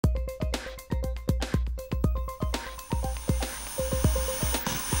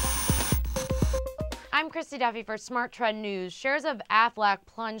I'm Christy Duffy for Smart Trend News. Shares of Aflac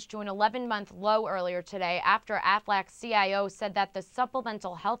plunged to an 11-month low earlier today after Aflac's CIO said that the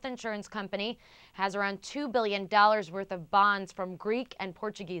supplemental health insurance company has around $2 billion worth of bonds from Greek and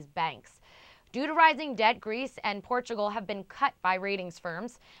Portuguese banks. Due to rising debt, Greece and Portugal have been cut by ratings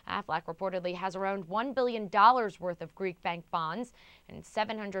firms. Aflac reportedly has around $1 billion worth of Greek bank bonds and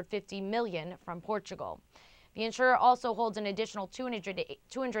 $750 million from Portugal. The insurer also holds an additional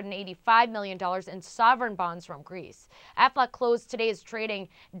 $285 million in sovereign bonds from Greece. Aflac closed today's trading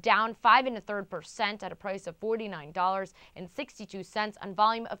down 5 1/3% at a price of $49.62 on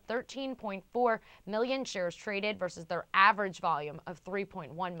volume of 13.4 million shares traded versus their average volume of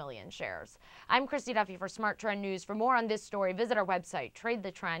 3.1 million shares. I'm Christy Duffy for Smart Trend News. For more on this story, visit our website,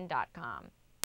 tradethetrend.com.